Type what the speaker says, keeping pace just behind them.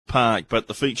Park. But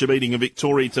the feature meeting of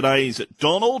Victoria today is at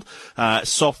Donald.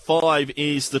 Soft 5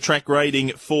 is the track rating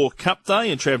for Cup Day,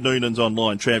 and Trav Noonan's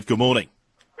online. Trav, good morning.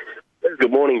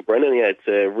 Good morning, Brendan. Yeah, it's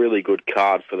a really good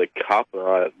card for the Cup.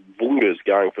 Bunga's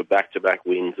going for back-to-back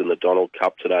wins in the Donald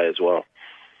Cup today as well.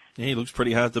 Yeah, he looks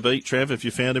pretty hard to beat, Trav, if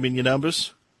you found him in your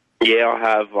numbers. Yeah, I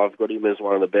have. I've got him as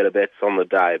one of the better bets on the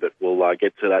day, but we'll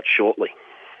get to that shortly.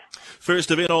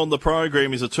 First event on the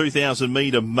program is a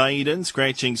 2,000-metre maiden.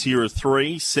 Scratchings here are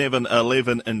 3, 7,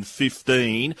 11 and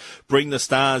 15. Bring the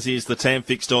Stars is the TAB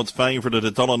fixed odds favourite at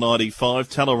 $1.95.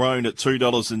 Tallarone at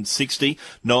 $2.60.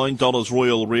 $9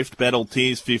 Royal Rift. Battle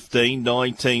Tears 15.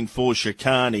 19 for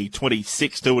Shikani.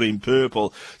 26 to it in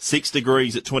purple. 6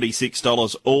 Degrees at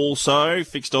 $26 also.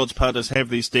 Fixed odds punters have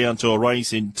this down to a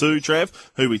race in 2. Trav,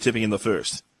 who are we tipping in the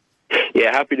first?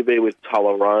 Yeah, happy to be with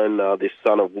Tallarone. This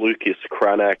son of Lucas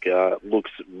Cranach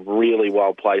looks really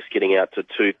well placed getting out to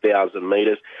 2,000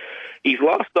 metres. His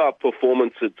last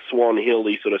performance at Swan Hill,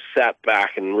 he sort of sat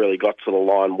back and really got to the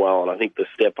line well, and I think the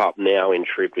step up now in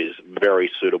trip is very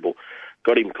suitable.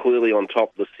 Got him clearly on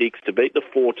top of the 6 to beat the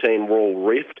 14 Royal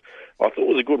Rift. I thought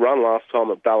it was a good run last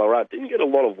time at Ballarat. Didn't get a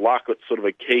lot of luck at sort of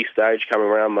a key stage coming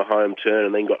around the home turn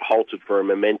and then got halted for a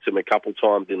momentum a couple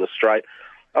times in the straight.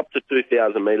 Up to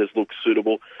 2,000 metres looks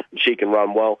suitable, and she can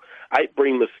run well. 8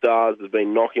 Bring the Stars has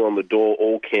been knocking on the door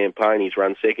all campaign. He's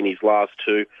run second his last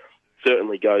 2.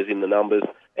 Certainly goes in the numbers.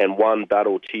 And 1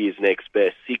 Battle Tears next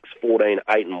best. 6, 14,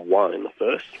 8 and 1 in the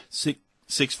first.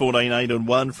 6, 14, 8 and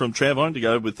 1 from Trav. To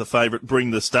go with the favourite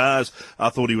Bring the Stars. I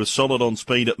thought he was solid on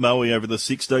speed at Moe over the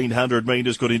 1,600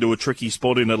 metres. Got into a tricky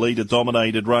spot in a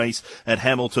leader-dominated race at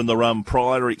Hamilton the run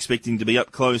prior, expecting to be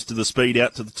up close to the speed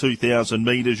out to the 2,000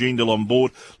 metres. Yindle on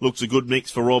board. Looks a good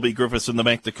mix for Robbie Griffiths and the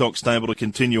Mac de Cock stable to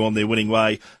continue on their winning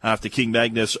way after King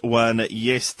Magnus won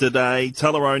yesterday.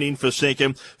 Tallarone in for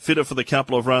second. Fitter for the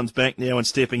couple of runs back now and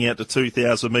stepping out to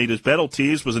 2,000 metres. Battle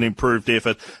Tears was an improved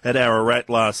effort at Ararat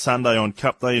last Sunday on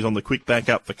Cup Days on the quick back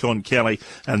up for Con Kelly,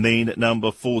 and then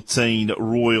number 14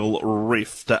 Royal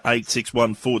Rift. 8, 6,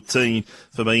 1, 14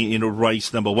 for me in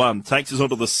race number 1. Takes us on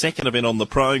to the second event on the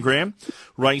program.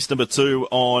 Race number 2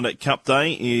 on Cup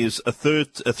Day is a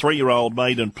 3-year-old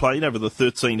maiden plate over the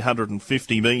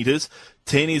 1,350 metres.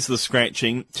 10 is the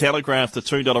scratching. Telegraph, the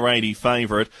 $2.80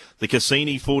 favourite. The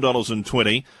Cassini,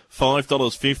 $4.20.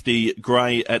 $5.50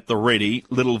 Grey at the ready.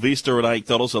 Little Vista at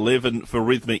 $8. 11 for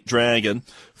Rhythmic Dragon.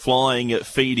 Flying at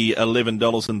Feedy,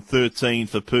 $11.13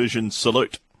 for Persian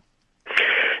Salute.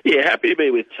 Yeah, happy to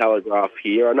be with Telegraph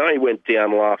here. I know he went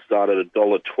down last start at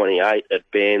 $1.28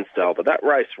 at Bairnsdale, but that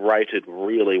race rated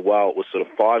really well. It was sort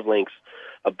of 5 lengths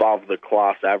above the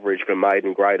class average for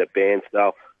maiden grade at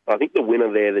Bairnsdale. I think the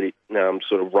winner there that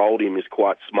sort of rolled him is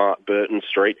quite smart, Burton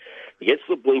Street. He gets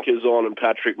the blinkers on and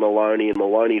Patrick Maloney, and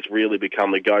Maloney's really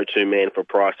become the go-to man for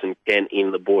Price and Kent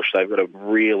in the bush. They've got a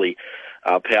really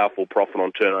powerful profit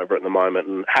on turnover at the moment,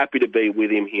 and happy to be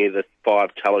with him here, the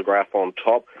 5 Telegraph on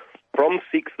top. From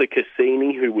 6, the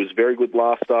Cassini, who was very good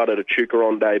last start at Echuca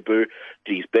on debut,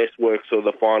 did his best work for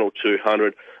the final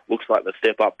 200. Looks like the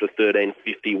step up to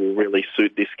 13.50 will really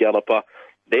suit this galloper.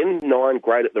 Then 9,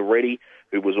 Great at the Ready,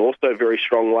 who was also very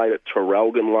strong late at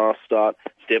Terrelgan last start.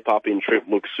 Step up in trip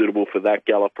looks suitable for that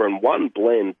galloper. And 1,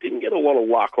 Blend, didn't get a lot of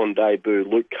luck on debut.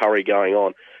 Luke Curry going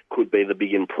on could be the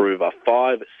big improver.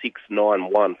 5, 6,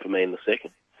 9, 1 for me in the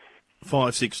second.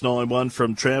 5, 6, 9, 1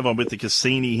 from Trav. I'm with the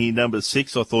Cassini here, number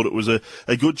 6. I thought it was a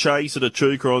good chase at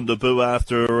Echuca on debut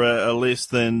after a less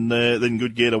than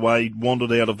good getaway.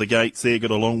 Wandered out of the gates there,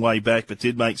 got a long way back, but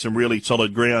did make some really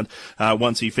solid ground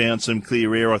once he found some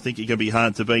clear air. I think he can be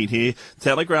hard to beat here.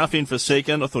 Telegraph in for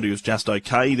second. I thought he was just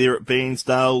okay there at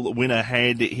Bairnsdale. Winner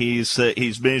had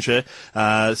his measure.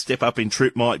 Step up in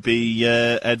trip might be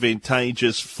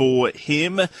advantageous for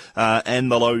him.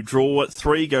 And the low draw.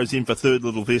 3 goes in for third.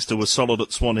 Little Vista was solid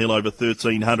at Swan Hill over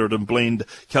 1,300, and Blend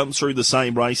comes through the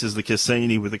same race as the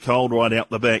Cassini with a cold right out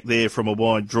the back there from a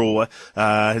wide draw.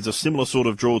 Has a similar sort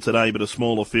of draw today, but a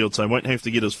smaller field, so won't have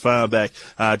to get as far back.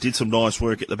 Did some nice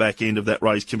work at the back end of that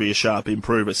race. Can be a sharp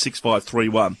improver. 6, 5, 3,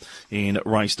 1 in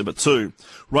race number 2.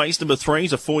 Race number 3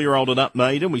 is a 4-year-old and up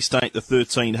maiden. We state the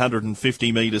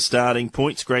 1,350 metre starting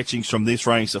point. Scratchings from this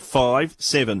race are 5,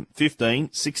 7, 15,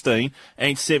 16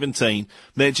 and 17.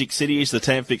 Magic City is the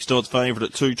TAB fixed odds favourite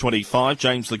at $2.25.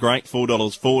 James the Great,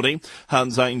 $4.40.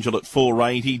 Huns Angel at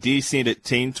 $4.80. Deer Scent at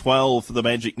 $10. 12 for the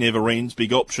Magic Never Ends.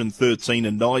 Big Option $13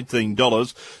 and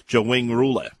 $19. Jawing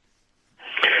Ruler.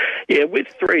 Yeah, with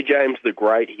 3, James the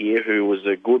Great here, who was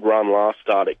a good run last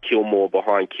start at Kilmore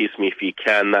behind Kiss Me If You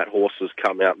Can. That horse has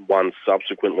come out and won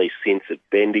subsequently since at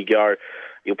Bendigo.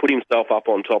 He'll put himself up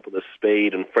on top of the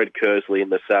speed, and Fred Kersley in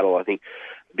the saddle, I think,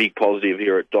 big positive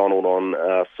here at Donald on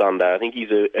Sunday. I think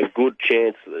he's a good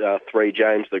chance, 3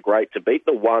 James the Great, to beat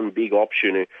the one big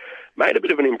option who made a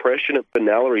bit of an impression at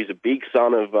Benalla. He's a big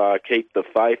son of Keep the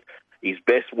Faith. His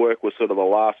best work was sort of the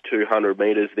last 200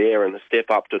 metres there, and the step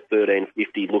up to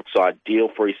 13.50 looks ideal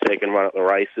for his second run at the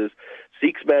races.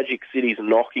 6 Magic City's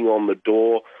knocking on the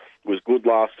door was good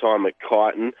last time at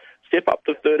Kyneton. Step up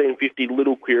to 13.50,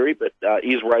 little query, but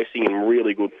is racing in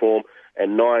really good form.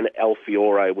 And 9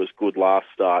 Alfiore was good last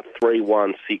start,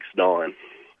 3-1-6-9.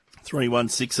 3, 1,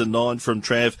 6 and 9 from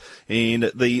Trav in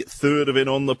the third event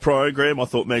on the program. I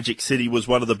thought Magic City was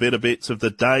one of the better bets of the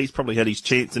day. He's probably had his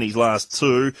chance in his last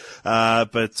 2,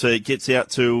 but gets out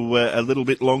to a little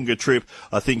bit longer trip.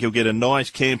 I think he'll get a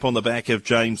nice camp on the back of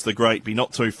James the Great, be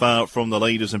not too far from the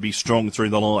leaders and be strong through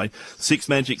the line. 6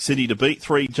 Magic City to beat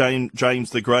 3 James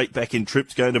the Great back in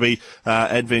trip's going to be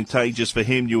advantageous for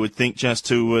him, you would think, just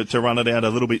to run it out a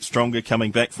little bit stronger coming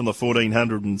back from the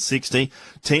 1460.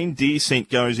 10 Deer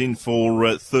goes in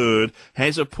for third,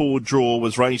 has a poor draw,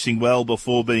 was racing well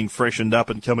before being freshened up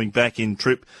and coming back in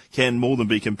trip, can more than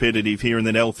be competitive here. And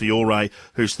then Alfiore,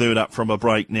 who's third up from a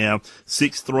break now,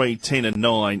 6, 3, 10 and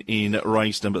 9 in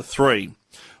race number 3.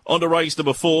 On to race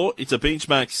number 4, it's a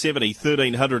benchmark 70,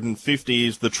 1350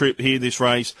 is the trip here. This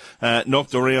race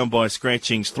knocked around by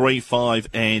scratchings 3, 5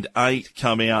 and 8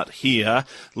 come out here,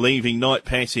 leaving Night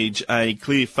Passage a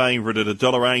clear favourite at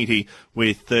 $1.80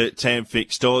 with tab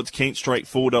fixed odds. Kent Street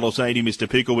 $4.80, Mr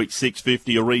Picklewick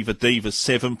 $6.50, Arriva Diva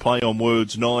 7, Play on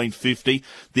Words $9.50.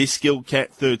 This Skill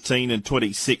Cat 13 and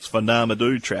 26 for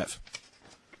Namadoo, Trav.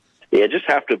 Yeah, just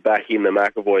have to back in the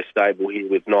McAvoy stable here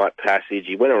with Night Passage.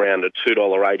 He went around a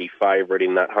 $2.80 favourite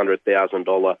in that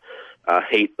 $100,000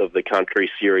 heat of the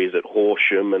Country Series at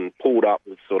Horsham and pulled up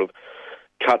with sort of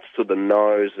cuts to the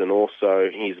nose and also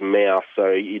his mouth.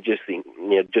 So you just think,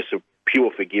 just a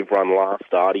pure forgive run last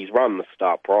start. He's run the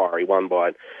start prior. He won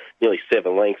by nearly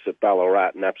 7 lengths at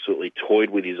Ballarat and absolutely toyed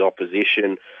with his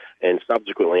opposition. And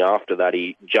subsequently after that,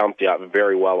 he jumped out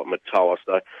very well at Matoa.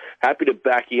 So happy to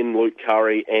back in Luke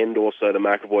Curry and also the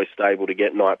McAvoy stable to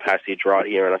get Night Passage right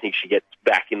here. And I think she gets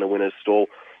back in the winner's stall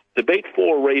to beat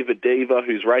 4 Arriva Diva,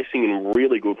 who's racing in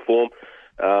really good form.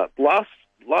 Last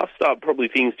start, probably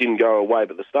things didn't go away,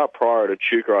 but the start prior to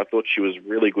Echuca, I thought she was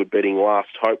really good betting Last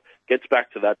Hope. Gets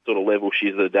back to that sort of level,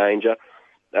 she's the danger.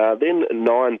 Then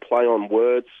 9 Play on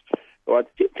Words. I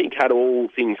did think had all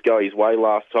things go his way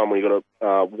last time when he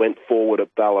went forward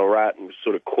at Ballarat and was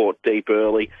sort of caught deep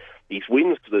early. His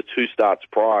wins to the 2 starts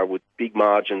prior with big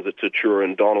margins at Tatura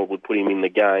and Donald would put him in the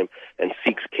game, and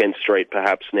 6 Kent Street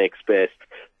perhaps next best.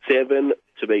 7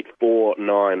 to beat 4,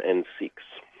 9 and 6.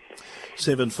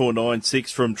 7, 4, 9,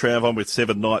 6 from Trav. On with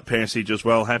 7 Night Passage as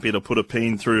well. Happy to put a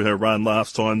pin through her run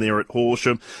last time there at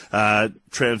Horsham.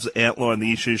 Trav's outlined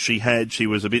the issues she had. She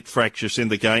was a bit fractious in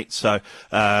the gate, so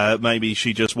maybe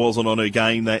she just wasn't on her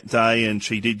game that day, and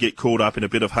she did get caught up in a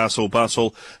bit of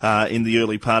hustle-bustle in the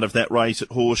early part of that race at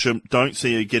Horsham. Don't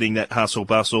see her getting that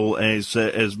hustle-bustle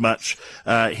as much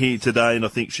here today, and I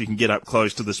think she can get up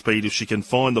close to the speed if she can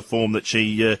find the form that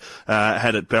she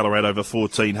had at Ballarat over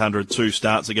 1,400 2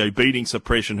 starts ago, beating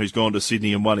Suppression, who's gone to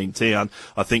Sydney and won in town.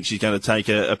 I think she's going to take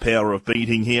a power of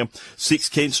beating here. 6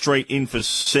 Kent Street in for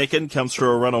second, comes through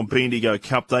a run on Bendigo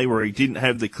Cup Day where he didn't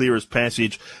have the clearest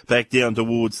passage back down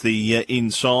towards the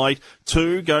inside.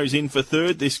 2 goes in for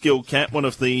third. This Skill Cat, one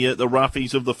of the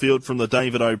roughies of the field from the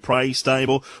David O'Prey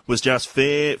stable, was just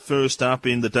fair first up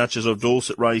in the Duchess of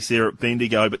Dorset race there at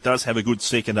Bendigo, but does have a good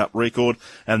second up record.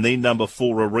 And then number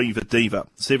 4, Arriva Diva,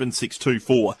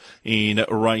 7-6-2-4 in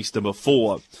race number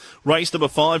 4. Race number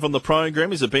 5 on the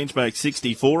program is a benchmark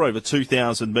 64 over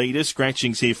 2,000 metres.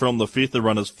 Scratchings here from the 5th. The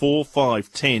runners 4,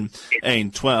 5, 10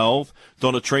 and 12.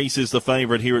 Donatrice is the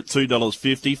favourite here at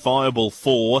 $2.50. Fireball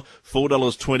 4,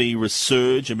 $4.20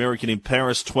 Resurge. American in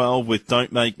Paris 12 with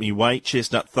Don't Make Me Wait.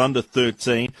 Chestnut Thunder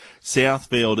 13.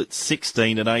 Southfield at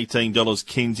 $16 and $18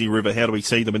 Kinsey River. How do we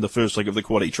see them in the first leg of the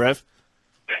quaddie, Trav?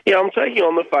 Yeah, I'm taking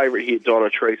on the favourite here,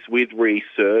 Donatrice, with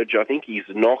Resurge. I think he's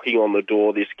knocking on the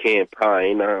door this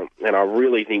campaign, and I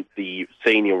really think the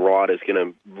senior rider is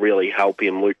going to really help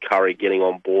him. Luke Curry getting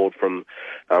on board from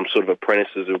sort of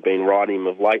apprentices who've been riding him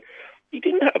of late. He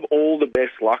didn't have all the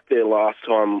best luck there last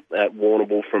time at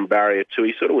Warrnambool from barrier 2.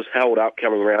 He sort of was held up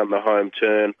coming around the home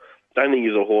turn. Don't think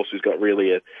he's a horse who's got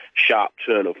really a sharp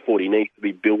turn of foot. He needs to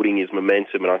be building his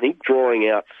momentum. And I think drawing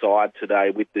outside today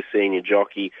with the senior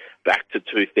jockey back to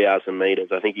 2,000 metres,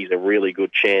 I think he's a really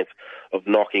good chance of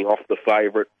knocking off the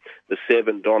favourite. The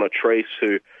 7, Donatrice,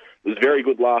 who was very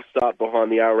good last start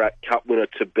behind the Ararat Cup winner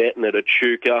Tibetan at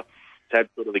Echuca. Had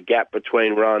sort of the gap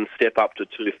between runs, step up to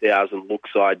 2,000, looks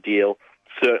ideal.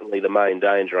 certainly the main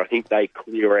danger. I think they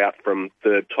clear out from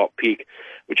third top pick,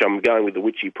 which I'm going with the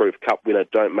Witchy Proof Cup winner,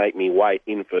 Don't Make Me Wait,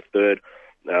 in for third.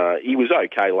 He was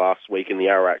okay last week in the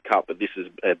Ararat Cup, but this is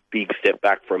a big step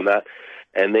back from that.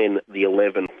 And then the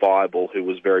 11 Fireball, who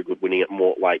was very good winning at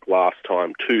Mortlake last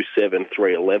time,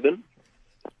 2-7-3-11.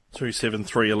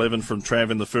 2-7-3-11 from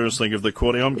Trav in the first leg of the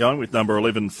quarter. I'm going with number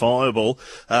 11 Fireball.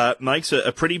 Makes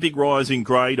a pretty big rise in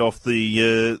grade off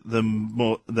the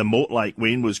Mortlake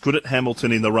win. Was good at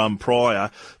Hamilton in the run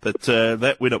prior, but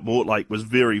that win at Mortlake was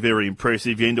very, very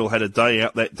impressive. Yendall had a day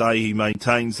out that day. He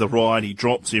maintains the ride. He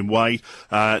drops in weight.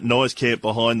 Nice camp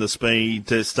behind the speed,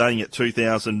 staying at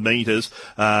 2,000 metres.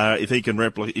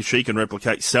 If she can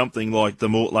replicate something like the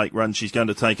Mortlake run, she's going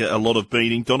to take a lot of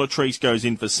beating. Donatrice goes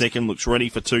in for second. Looks ready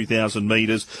for 2,000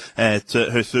 metres at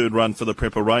her third run for the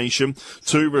preparation.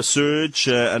 2 Resurge,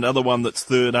 another one that's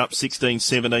third up,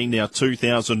 16-17, now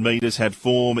 2,000 metres, had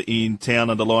form in Town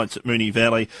Under Lights at Moonee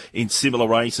Valley in similar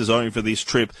races over this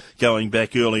trip going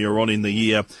back earlier on in the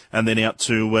year. And then out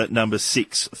to number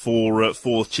 6 for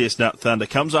fourth, Chestnut Thunder.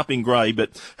 Comes up in grey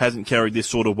but hasn't carried this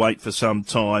sort of weight for some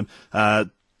time.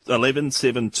 11,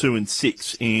 7, 2 and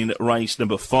 6 in race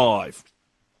number 5.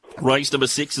 Race number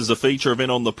 6 is a feature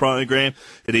event on the program.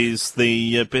 It is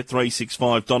the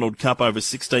Bet365 Donald Cup over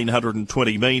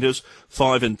 1,620 metres.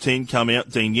 5 and 10 come out.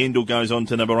 Dean Yendall goes on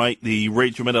to number 8. The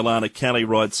Regiment Alana Kelly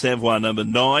rides Savoy number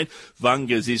 9.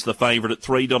 Vungas is the favourite at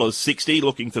 $3.60.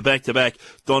 Looking for back-to-back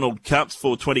Donald Cups,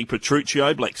 420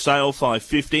 Petruccio. Black Sail,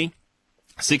 $5.50.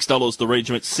 $6 the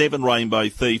Regiment, 7 Rainbow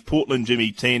Thief. Portland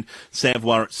Jimmy, 10.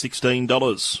 Savoy at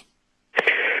 $16.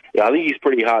 Yeah, I think he's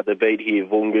pretty hard to beat here.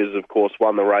 Vungas, of course,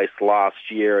 won the race last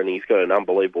year, and he's got an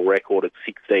unbelievable record at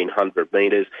 1,600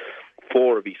 metres.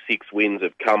 4 of his 6 wins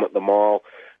have come at the mile.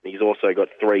 He's also got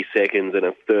 3 seconds and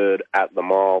a third at the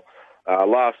mile.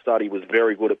 Last start, he was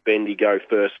very good at Bendigo,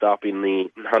 first up in the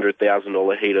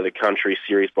 $100,000 heat of the country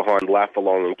series behind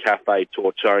Laffalong and Cafe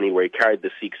Tortoni, where he carried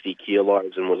the 60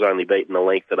 kilos and was only beaten a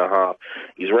length and a half.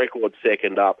 His record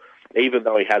second up. Even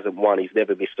though he hasn't won, he's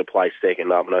never missed a place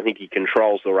second up, and I think he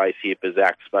controls the race here for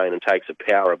Zach Spain and takes a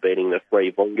power of beating the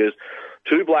 3 Vungas.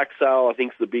 2 Black Sail, I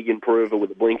think, is the big improver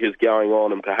with the blinkers going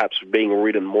on and perhaps being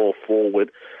ridden more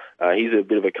forward. He's a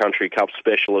bit of a country cup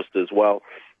specialist as well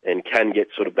and can get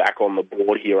sort of back on the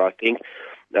board here, I think.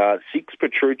 6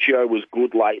 Petruccio was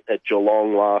good late at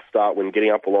Geelong last start when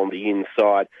getting up along the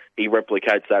inside. He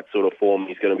replicates that sort of form.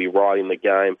 He's going to be right in the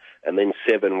game. And then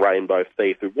 7 Rainbow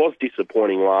Thief, who was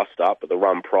disappointing last start, but the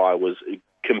run prior was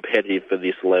competitive for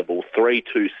this level. 3,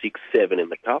 2, 6, 7 in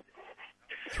the Cup.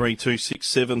 3, 2, 6,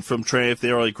 7 from Trav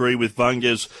there. I agree with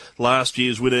Vungas. Last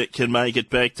year's winner can make it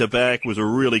back-to-back. Was a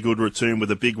really good return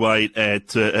with a big weight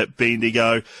at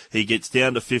Bendigo. He gets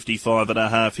down to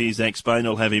 55.5. Here's Zach Spain.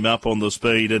 Will have him up on the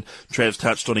speed. And Trav's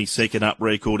touched on his second up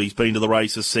record. He's been to the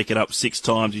races second up 6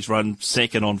 times. He's run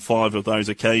second on 5 of those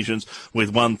occasions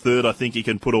with 1/3. I think he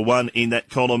can put a 1 in that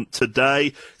column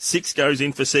today. 6 goes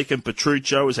in for second.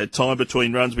 Petruccio has had time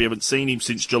between runs. We haven't seen him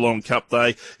since Geelong Cup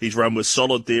Day. His run was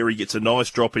solid there. He gets a nice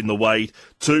drop in the weight.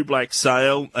 2 Black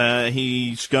Sail,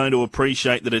 he's going to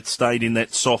appreciate that it stayed in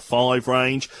that soft 5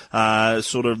 range.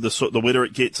 Sort of the wetter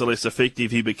it gets, the less effective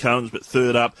he becomes. But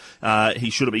third up, he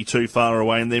shouldn't be too far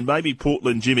away. And then maybe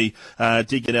Portland Jimmy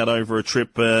did get out over a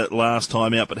trip last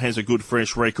time out, but has a good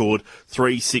fresh record.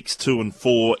 3, 6, 2 and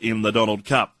 4 in the Donald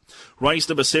Cup. Race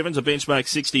number 7's a benchmark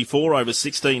 64 over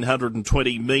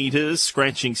 1,620 metres.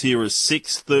 Scratchings here is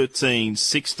 6, 13,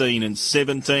 16 and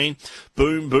 17.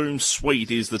 Boom Boom Sweet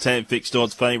is the tab fixed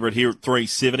odds favourite here at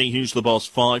 370. Who's the Boss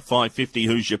 5, 550.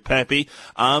 Who's your Pappy?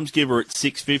 Arms Giver at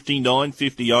 650,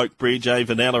 950 Oak Bridge.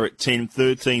 Avanella at 10,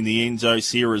 13 the Enzo.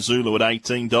 Sierra Zulu at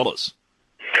 $18.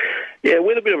 Yeah,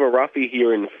 with a bit of a roughie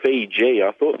here in Fiji.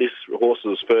 I thought this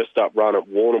horse's first up run at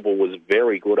Warrnambool was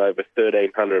very good, over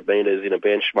 1,300 metres in a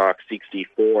benchmark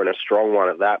 64, and a strong one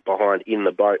at that behind In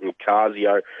the Boat and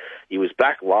Casio. He was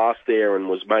back last there and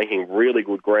was making really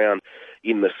good ground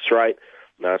in the straight.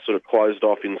 Sort of closed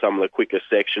off in some of the quicker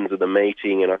sections of the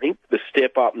meeting, and I think the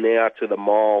step up now to the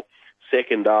mile,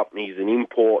 second up, he's an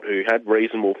import who had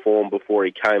reasonable form before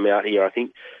he came out here. I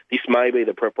think this may be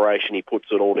the preparation he puts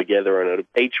it all together, and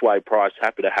at each way price,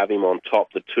 happy to have him on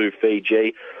top, the 2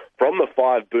 Fiji. From the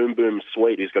 5, Boom Boom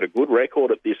Sweet, who's got a good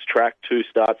record at this track, 2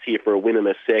 starts here for a win and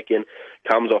a second,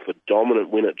 comes off a dominant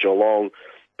win at Geelong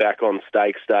back on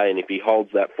Stakes Day, and if he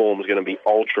holds that form, is going to be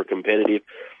ultra competitive.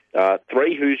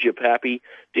 3, Who's Your Pappy?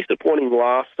 Disappointing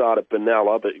last start at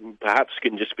Benalla, but perhaps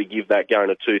can just forgive that going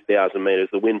to 2,000 metres.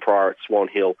 The win prior at Swan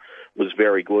Hill was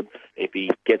very good. If he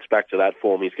gets back to that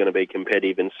form, he's going to be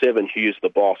competitive. And 7, Hughes the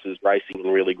Boss, is racing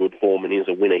in really good form and is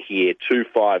a winner here.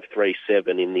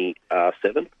 2-5-3-7 in the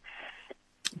 7.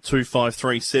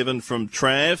 2537 from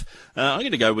Trav. I'm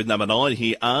going to go with number 9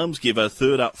 here. Arms Giver,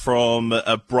 third up from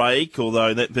a break,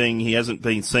 although that being he hasn't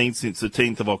been seen since the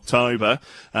 10th of October.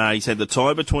 He's had the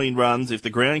time between runs. If the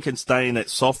ground can stay in that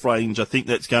soft range, I think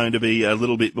that's going to be a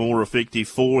little bit more effective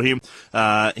for him.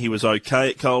 He was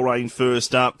okay at Coleraine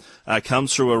first up.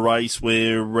 Comes through a race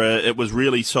where it was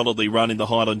really solidly run in the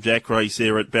Highland Jack race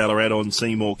there at Ballarat on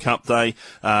Seymour Cup Day.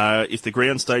 If the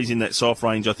ground stays in that soft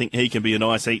range, I think he can be a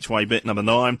nice each-way bet, number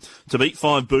 9. To beat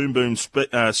 5 Boom Boom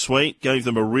Sweet, gave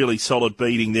them a really solid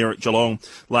beating there at Geelong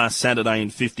last Saturday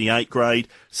in 58 grade.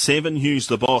 7, Hughes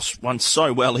the Boss, won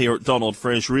so well here at Donald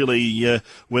Fresh, really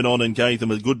went on and gave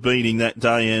them a good beating that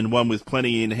day and won with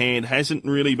plenty in hand. Hasn't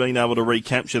really been able to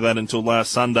recapture that until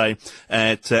last Sunday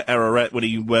at Ararat when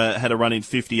he had a run in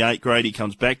 58 grade. He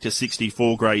comes back to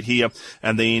 64 grade here,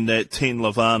 and then 10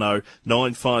 Lovano,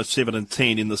 9, 5, 7 and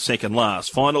 10 in the second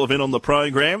last. Final event on the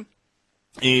program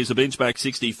is a benchback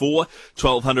 64,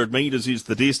 1,200 metres is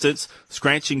the distance.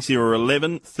 Scratchings here are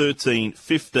 11, 13,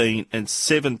 15 and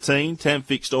 17. Tam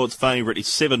fixed odds favourite is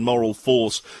 7 Moral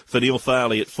Force for Neil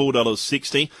Farley at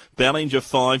 $4.60. Ballinger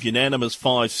 5, Unanimous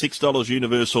 5, $6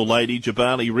 Universal Lady.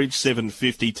 Jabali Ridge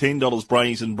 $7.50, $10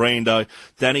 Brazen Brando.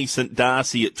 Danny St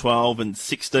Darcy at 12 and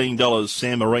 $16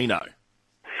 San Marino.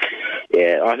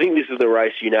 Yeah, I think this is the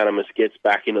race Unanimous gets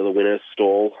back into the winner's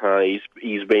stall.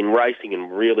 He's been racing in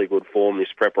really good form this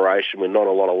preparation with not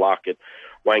a lot of luck at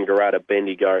Wangaratta,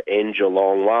 Bendigo and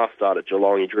Geelong. Last start at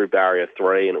Geelong, he drew barrier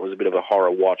 3 and it was a bit of a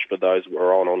horror watch for those who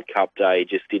were on Cup Day.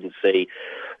 He just didn't see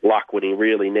luck when he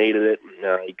really needed it.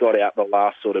 He got out the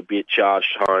last sort of bit,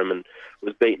 charged home and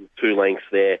was beaten 2 lengths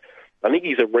there. I think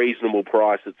he's a reasonable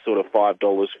price at sort of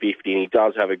 $5.50 and he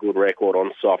does have a good record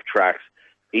on soft tracks.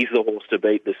 He's the horse to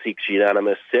beat the 6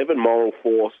 Unanimous. 7 Moral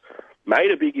Force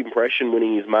made a big impression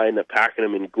winning his maiden at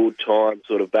Pakenham in good time,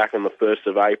 sort of back on the 1st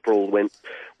of April. Went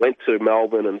to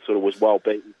Melbourne and sort of was well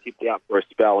beaten, tipped out for a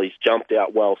spell. He's jumped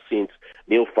out well since.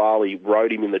 Neil Farley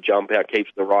rode him in the jump out,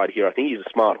 keeps the ride here. I think he's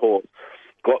a smart horse.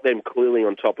 Got them clearly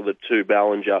on top of the 2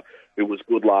 Ballinger, who was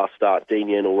good last start. Dean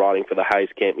Yennell riding for the Hayes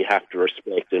camp, you have to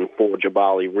respect. And 4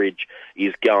 Jabali Ridge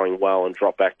is going well and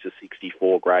dropped back to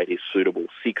 64 grade is suitable.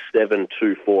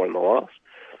 6-7-2-4 in the last.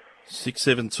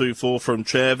 6-7-2-4 from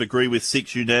Trav. Agree with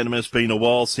 6 Unanimous. Been a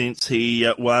while since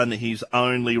he won his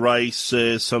only race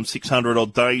some 600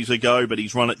 odd days ago, but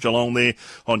his run at Geelong there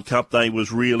on Cup Day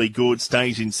was really good.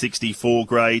 Stays in 64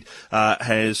 grade.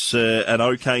 Has an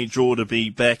okay draw to be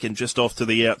back and just off to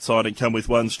the outside and come with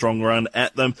 1 strong run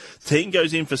at them. 10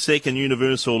 goes in for 2nd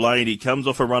Universal Lady. Comes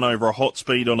off a run over a hot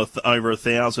speed on over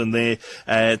 1,000 there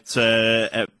at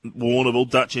Warrnambool.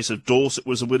 Duchess of Dorset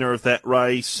was the winner of that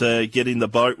race. Get in the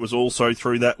Boat was also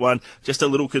through that one. Just a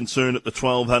little concern at the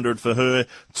 1,200 for her.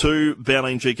 2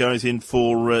 Ballinger goes in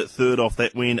for 3rd off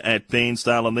that win at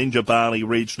Bairnsdale, and then Jabali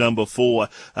Ridge, number 4,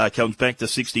 comes back to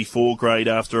 64 grade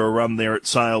after a run there at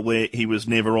Sale where he was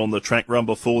never on the track. Run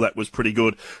before that was pretty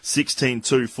good.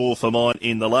 16-2-4 for mine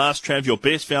in the last. Trav, your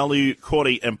best value,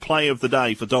 quaddie and play of the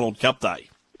day for Donald Cup Day.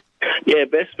 Yeah,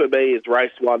 best for me is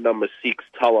race 1, number 6,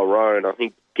 Tullaroan. I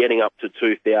think getting up to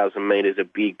 2,000 metres a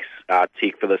big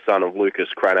tick for the son of Lucas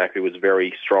Cranach, who was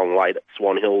very strong late at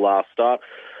Swan Hill last start.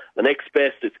 The next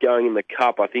best, it's going in the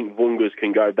Cup. I think Vungas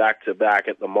can go back-to-back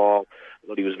at the mile. I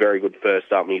thought he was very good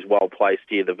first up, and he's well placed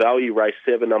here. The value, race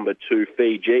 7, number 2,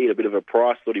 Fiji, at a bit of a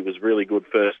price. Thought he was really good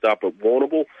first up at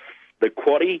Warrnambool. The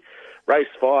quaddie, race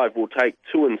 5, will take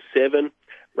 2 and 7.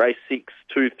 Race 6,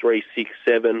 2, 3, 6,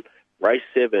 7. Race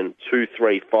 7, 2,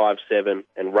 3, 5, 7.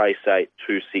 And race 8,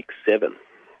 2, 6, 7.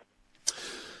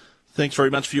 Thanks very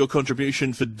much for your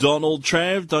contribution for Donald.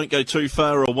 Trav, don't go too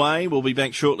far away. We'll be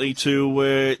back shortly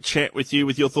to chat with you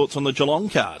with your thoughts on the Geelong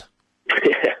card.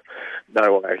 Yeah,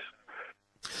 no worries.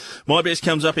 My best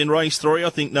comes up in race 3. I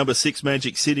think number 6,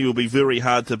 Magic City, will be very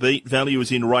hard to beat. Value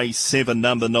is in race 7,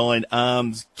 number 9,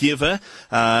 Arms Giver.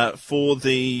 For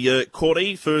the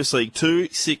quaddie, first leg 2,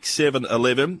 6, 7,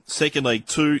 11. Second leg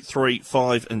 2, 3,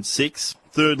 5 and 6.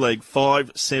 Third leg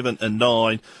 5, 7 and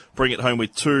 9. Bring it home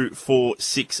with 2, 4,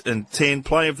 6 and 10.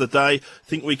 Play of the day. I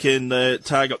think we can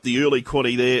target the early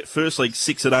quaddie there. First leg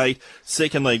 6 and 8.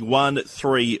 Second leg 1,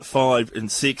 3, 5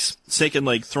 and 6. Second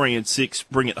leg 3 and 6.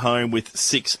 Bring it home with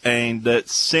 6 and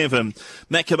 7.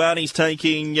 Matt Cabani's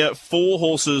taking 4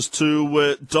 horses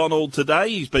to Donald today.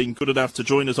 He's been good enough to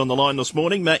join us on the line this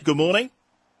morning. Matt, good morning.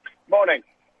 Morning.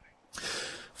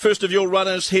 First of your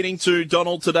runners heading to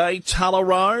Donald today,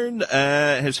 Tullaroan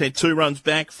has had 2 runs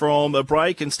back from a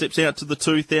break and steps out to the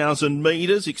 2,000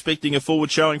 metres, expecting a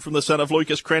forward showing from the son of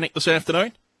Lucas Cranach this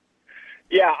afternoon.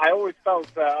 Yeah, I always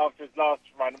felt after his last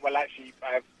run, well, actually,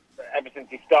 ever since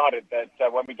he started, that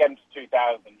when we get him to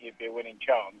 2,000, he'd be a winning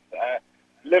chance. A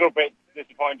little bit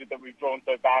disappointed that we've drawn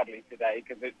so badly today,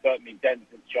 because it certainly dents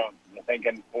his chances, I think,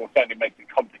 and will certainly makes it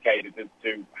complicated as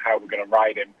to how we're going to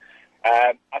ride him.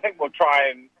 I think we'll try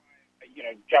and,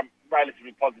 jump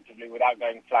relatively positively without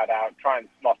going flat out, try and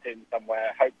slot in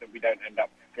somewhere, hope that we don't end up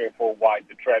 3 or 4 wide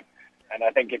the trip. And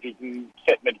I think if he can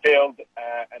sit midfield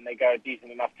and they go a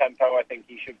decent enough tempo, I think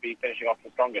he should be finishing off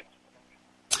the strongest.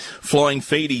 Flying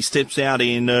Feedy steps out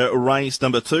in race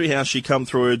number 2. How's she come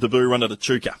through her debut run at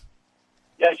Echuca?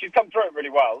 Yeah, she's come through it really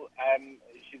well.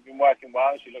 She's been working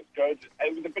well. She looks good.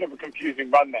 It was a bit of a confusing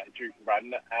run, that Echuca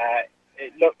run.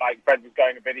 It looked like Fred was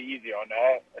going a bit easy on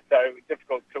her, so it was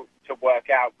difficult to work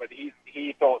out, but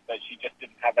he thought that she just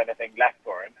didn't have anything left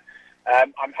for him.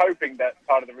 I'm hoping that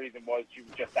part of the reason was she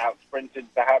was just out-sprinted,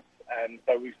 perhaps, and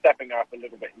so we're stepping her up a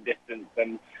little bit in distance,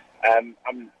 and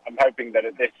I'm hoping that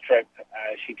at this trip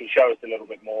she can show us a little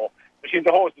bit more. But she's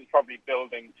a horse that's probably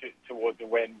building towards a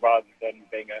win rather than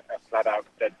being a flat-out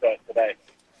dead cert today.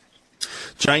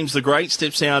 James the Great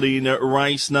steps out in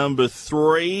race number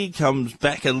 3, comes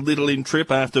back a little in trip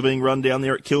after being run down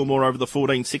there at Kilmore over the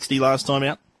 1460 last time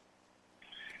out.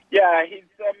 Yeah, he's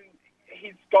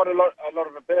got a lot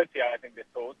of ability, I think, this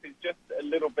horse. He's just a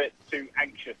little bit too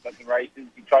anxious at the races.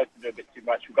 He tries to do a bit too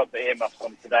much. We've got the earmuffs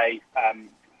on today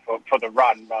for the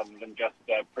run rather than just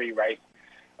pre-race.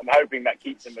 I'm hoping that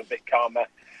keeps him a bit calmer.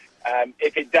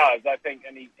 If it does, I think,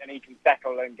 and he can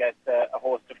settle and get a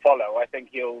horse to follow, I think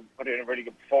he'll put in a really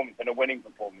good performance and a winning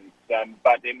performance.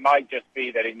 But it might just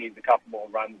be that he needs a couple more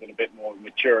runs and a bit more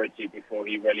maturity before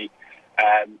he really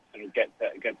sort of gets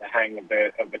the hang of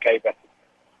the caper.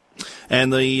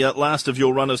 And the last of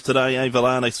your runners today,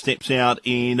 Avalana, steps out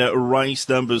in race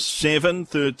number 7.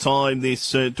 Third time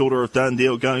this daughter of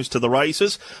Dundee goes to the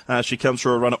races. She comes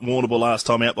for a run at Warrnambool last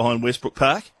time out behind Westbrook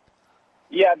Park.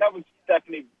 Yeah, that was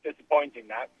definitely disappointing,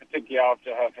 particularly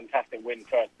after her fantastic win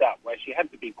first up, where she had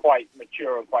to be quite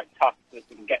mature and quite tough to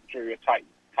sort of get through a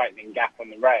tightening gap on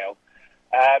the rail.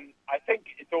 I think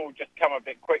it's all just come a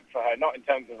bit quick for her, not in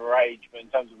terms of her age, but in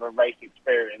terms of her race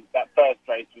experience. That first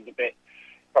race was a bit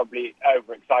probably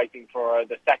overexciting for her.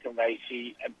 The second race,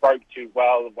 she broke too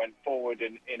well and went forward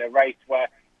in a race where,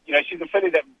 she's a filly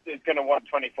that is going to want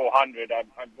 2,400.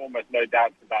 I've almost no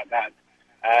doubts about that.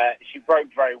 She broke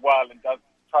very well and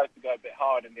tries to go a bit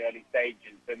hard in the early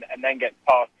stages and then gets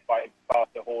passed by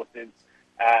faster horses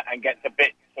and gets a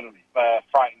bit sort of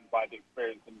frightened by the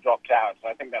experience and dropped out. So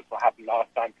I think that's what happened last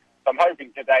time. So I'm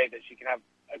hoping today that she can have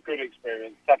a good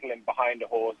experience, settle in behind a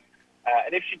horse.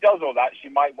 And if she does all that, she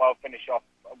might well finish off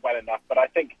well enough. But I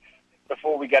think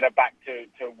before we get her back to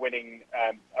winning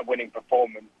a winning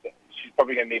performance, she's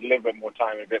probably going to need a little bit more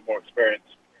time and a bit more experience.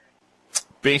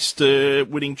 Best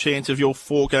winning chance of your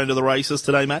 4 going to the races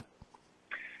today, Matt?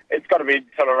 It's got to be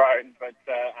Tullaroan, but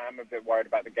I'm a bit worried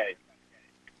about the gate.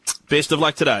 Best of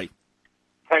luck today.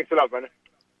 Thanks a lot, Brendan.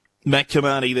 Matt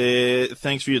Kamani there.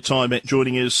 Thanks for your time, Matt,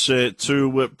 joining us to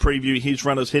preview his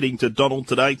runners heading to Donald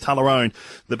today. Tullaroan,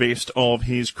 the best of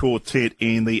his quartet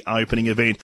in the opening event.